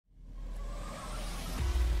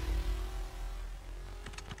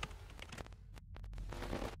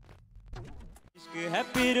इश्क है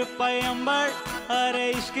पीर पैगंबर अरे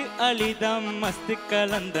इश्क अली दम मस्त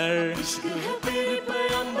कलंदर इश्क है पीर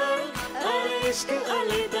पैगंबर अरे इश्क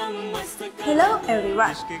अली दम मस्त कलंदर. Hello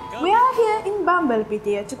everyone, we are here in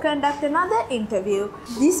Bumblebee to conduct another interview.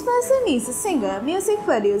 This person is a singer, music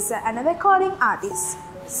producer and a recording artist.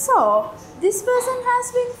 So, this person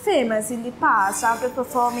has been famous in the past after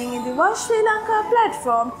performing in the Voice Sri Lanka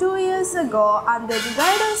platform 2 years ago under the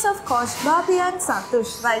guidance of Coach Babi and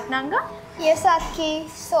Santosh, right Nanga? Yes, Aki.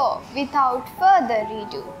 So, without further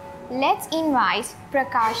ado, let's invite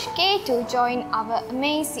Prakash K to join our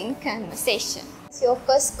amazing conversation. It's your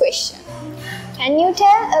first question. Can you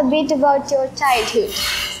tell a bit about your childhood?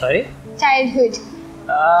 Sorry? Childhood.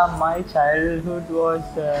 My childhood was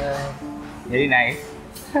very nice.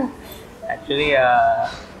 Actually, I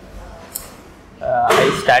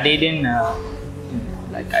studied in I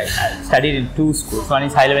studied in two schools. One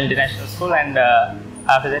is High Level International School, and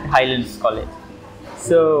after that Highlands College.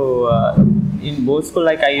 So in both schools,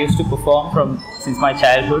 I used to perform since my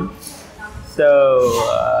childhood. So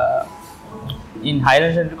in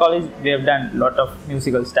Highlands Central College, we have done a lot of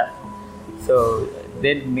musical stuff. So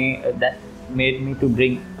that made me to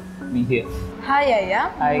bring me here. Hi Aya,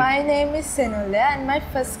 Hi. My name is Senula and my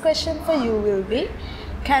first question for you will be,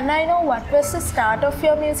 can I know what was the start of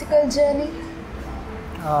your musical journey?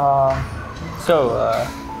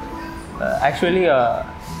 Actually,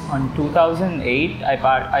 on 2008,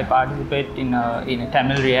 I participated in a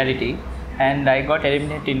Tamil reality, and I got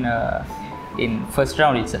eliminated in first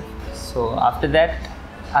round itself. So after that,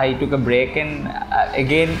 I took a break and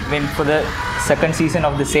again went for the second season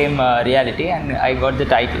of the same reality, and I got the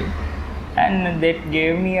title. And that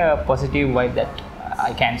gave me a positive vibe that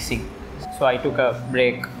I can sing. So I took a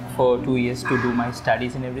break for 2 years to do my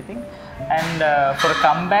studies and everything. And for a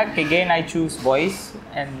comeback, again I choose voice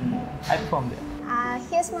and I performed there.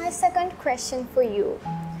 Here's my second question for you.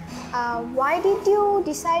 Why did you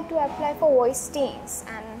decide to apply for voice teams,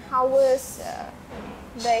 and how was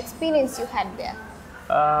the experience you had there?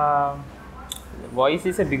 Voice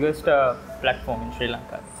is the biggest platform in Sri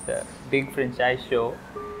Lanka. It's a big franchise show.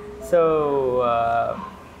 So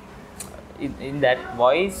in that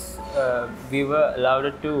voice, we were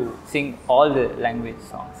allowed to sing all the language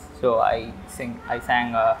songs. So I sang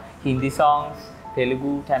Hindi songs,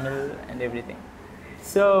 Telugu, Tamil, and everything.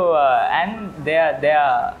 So and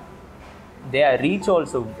their reach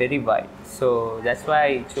also very wide. So that's why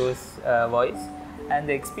I chose voice, and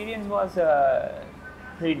the experience was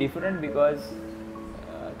pretty different because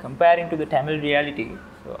comparing to the Tamil reality.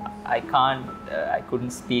 So I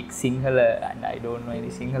couldn't speak Sinhala, and I don't know any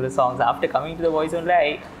Sinhala songs. After coming to the voice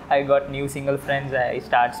only, I got new Sinhala friends. I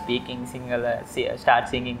start speaking Sinhala, start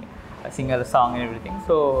singing a Sinhala song and everything.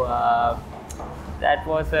 So that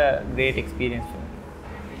was a great experience for me.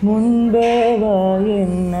 முன்பேவா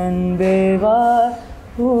என் அன்பேவா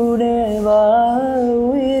உடேவா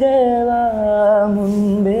உயிரேவா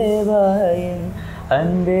முன்பேவா என்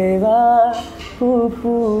அன்பேவா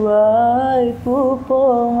பூவாய்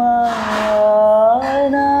பூப்போமா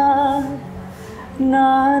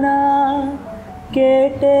நானா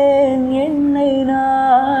கேட்டேன் என்னை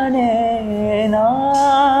நானே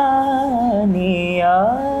நீயா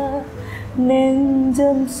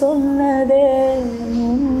நெஞ்சம் சொன்னதே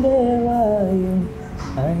முன்பேவாயும்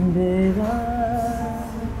அன்பேவா.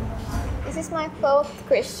 This is my fourth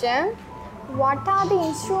question. What are the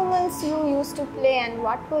instruments you used to play, and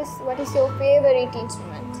what is your favorite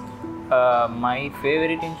instrument? My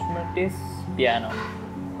favorite instrument is piano,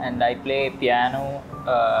 and I play piano,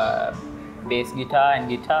 bass guitar and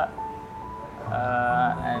guitar,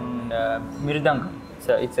 and mridangam.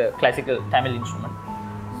 So it's a classical Tamil instrument.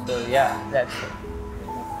 So yeah, that's it.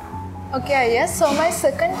 Okay Aya, so my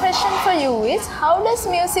second question for you is, how does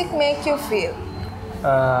music make you feel?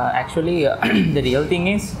 Actually, the real thing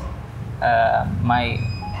is, my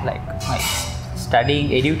studying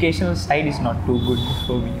educational side is not too good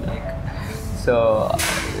for me. So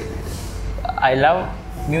I love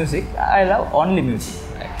music. I love only music.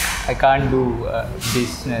 I can't do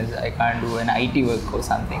business. I can't do an IT work or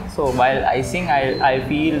something. So while I sing, I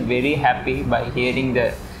feel very happy by hearing the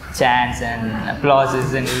chants and applauses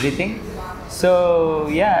and everything. So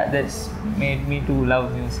yeah, that's made me to love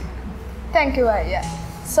music. Thank you Aya.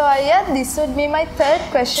 So Aya, this would be my third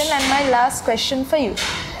question and my last question for you.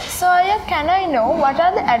 So Aya, can I know what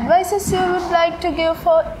are the advices you would like to give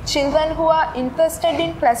for children who are interested in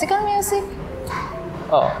classical music?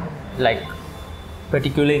 Oh, like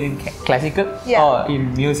particularly in classical, Yeah. or in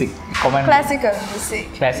music? Classical music.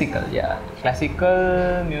 Classical, yeah. Classical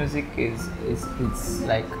music is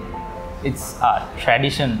like, it's our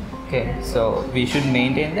tradition Okay, so we should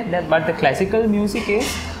maintain that. But the classical music is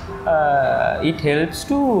it helps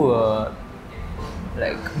to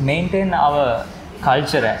like maintain our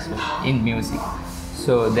culture as well in music.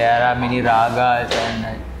 So there are many ragas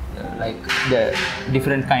and like the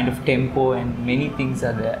different kind of tempo and many things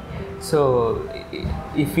are there. So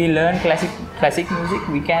if we learn classic music,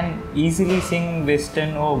 we can easily sing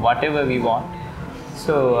Western or whatever we want.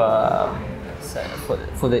 So,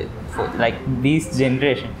 for like this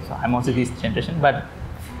generation, so I'm also this generation, but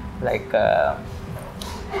like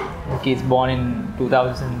kids born in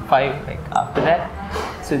 2005, like after that,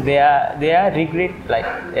 so they are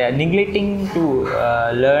neglecting to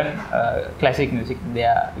learn classic music. They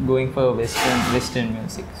are going for Western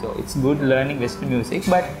music. So it's good learning Western music,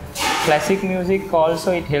 but classic music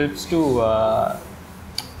also it helps to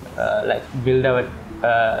like build our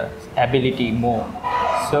ability more.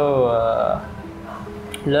 So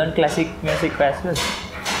learn classic music as well.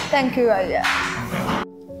 Thank you, Aya.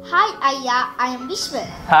 Hi Aya, I am Vishwa.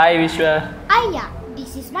 Hi Vishwa. Aya,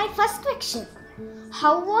 this is my first question.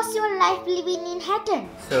 How was your life living in Hatton?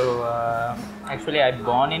 So actually I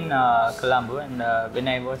born in Colombo, and when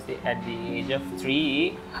I was at the age of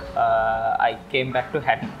 3, I came back to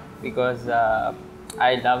Hatton because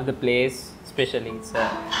I love the place, especially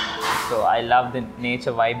so I love the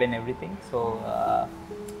nature vibe and everything. So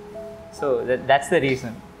that's the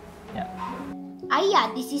reason. Yeah.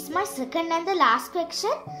 Aya, this is my second and the last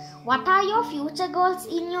question. What are your future goals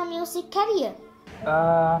in your music career?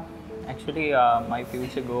 Actually, my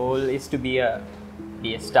future goal is to be a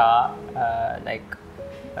star.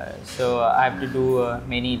 So I have to do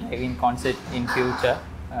many live concerts in future.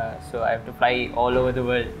 So I have to fly all over the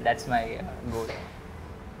world. That's my goal.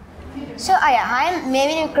 So Aya, I am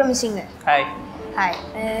Mevin Vikramasinghe. Hi.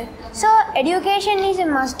 Hi. So education is a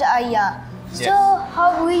must, Aya. So Yes.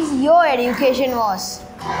 how is your education was?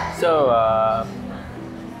 So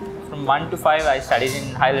from 1 to 5, I studied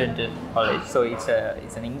in Highland College. So it's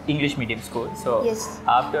an English medium school. So Yes.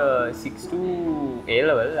 after 6 to A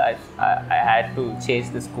level, I had to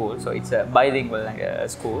change the school. So it's a bilingual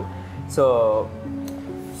school. So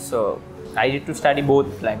I need to study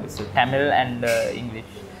both languages, so Tamil and English.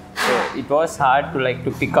 So it was hard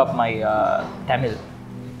to pick up my Tamil.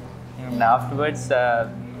 And afterwards,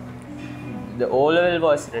 the O level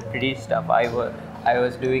was pretty tough. I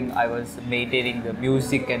was maintaining the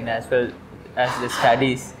music and as well as the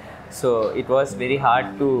studies. So it was very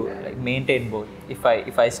hard to maintain both.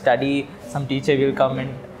 If I study, some teacher will come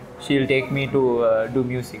and she'll take me to do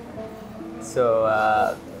music. So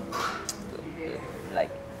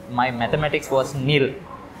my mathematics was nil.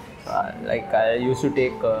 I used to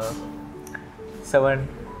take 7,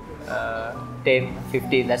 10,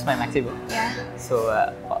 15. That's my maximum. Yeah. So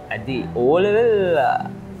at the O level,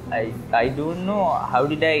 I don't know how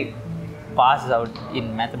did I pass out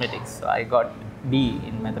in mathematics. So I got B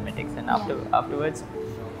in mathematics, and afterwards,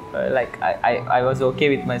 I was okay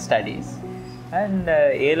with my studies. And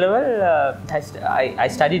A level, I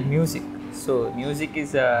studied music. So music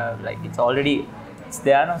is it's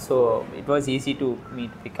there now, so it was easy to me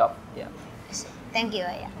to pick up. Yeah. Thank you,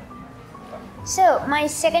 Aya. So my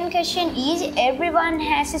second question is, everyone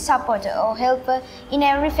has a supporter or helper in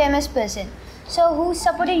every famous person. So who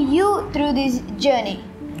supported you through this journey?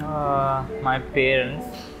 My parents,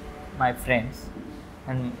 my friends,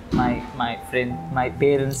 and my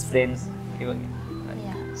parents' friends.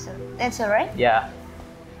 Yeah, so that's alright. Yeah.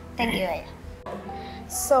 Thank you, Aya.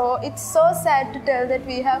 So it's so sad to tell that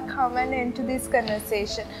we have come and into this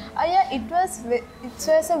conversation. Aya, it was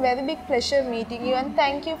a very big pleasure meeting you, and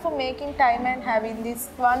thank you for making time and having this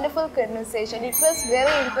wonderful conversation. It was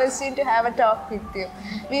very interesting to have a talk with you.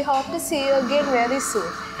 We hope to see you again very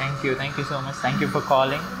soon. Thank you so much. Thank you for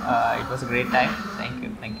calling. It was a great time. Thank you.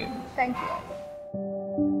 Thank you.